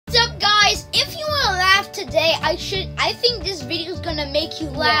I think this video is gonna make you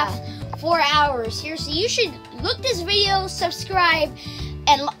laugh for hours. Seriously, you should look this video, subscribe,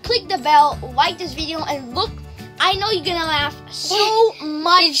 and click the bell. Like this video, and look. I know you're gonna laugh so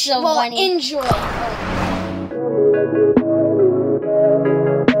much. It's so funny. Enjoy.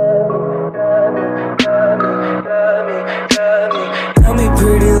 Tell me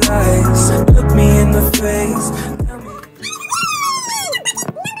pretty lies, look me in the face.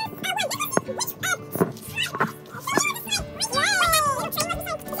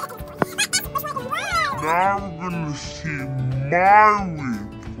 Now we're gonna see my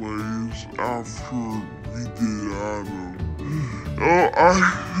replays after we did Adam.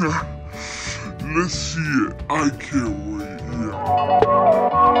 Let's see it. I can't wait.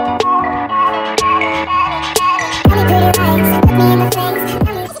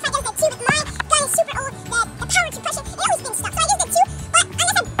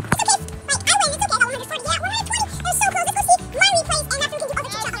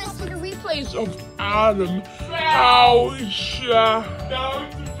 Of Adam, how he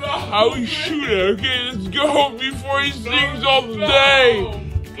shoot it. Okay, let's go before he sings all day.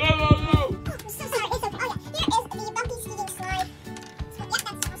 Go. I'm so sorry, it's okay. Oh yeah, here is the bumpy skiing slide. So, yeah,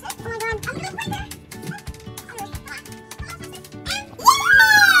 that's awesome. Oh my god, I'm gonna play that.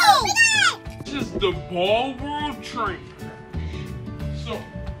 This is the Ball World Train. So,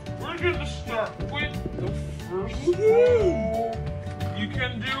 we're gonna start with the first ball. You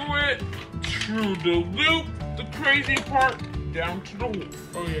can do it through the loop, the crazy part, down to the hole.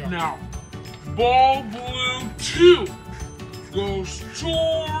 Oh yeah. Now, ball blue 2 goes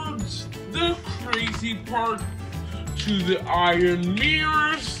towards the crazy part, to the iron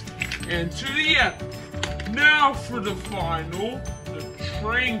mirrors, and to the end. Now for the final, the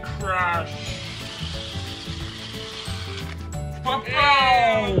train crash.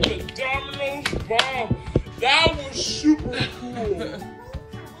 And the Domino's bomb. That was super cool.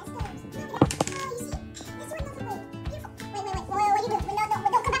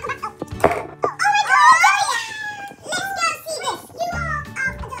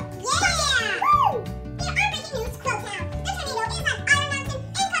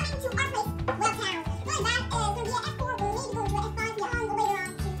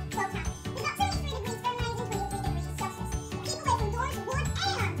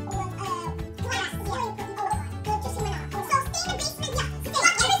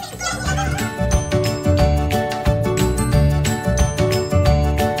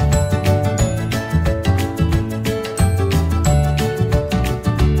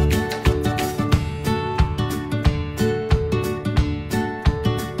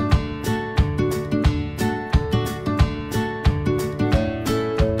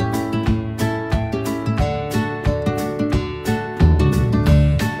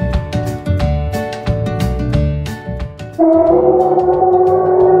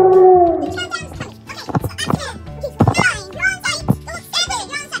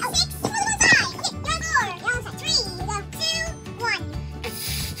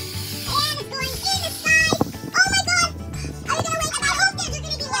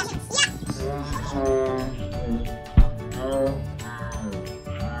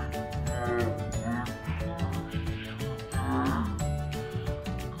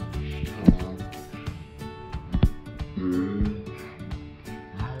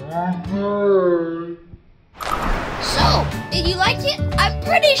 So, did you like it? I'm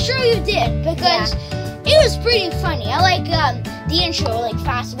pretty sure you did, because it was pretty funny. I like the intro, like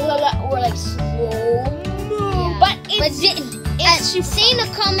fast, blah, blah, blah, or like slow mo. But say in the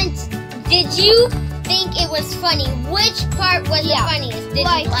comments, did you think it was funny? Which part was the funniest? Did you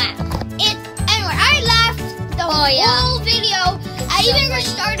laugh? Anyway, I laughed the whole video. I even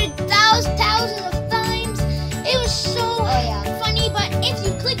restarted thousands of times. It was so funny. But if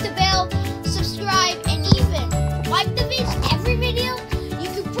you click the bell, subscribe, and even like the video, every video, you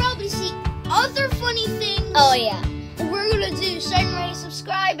could probably see other funny things. Oh yeah. We're gonna do. So, anyway,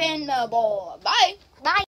 subscribe and bye.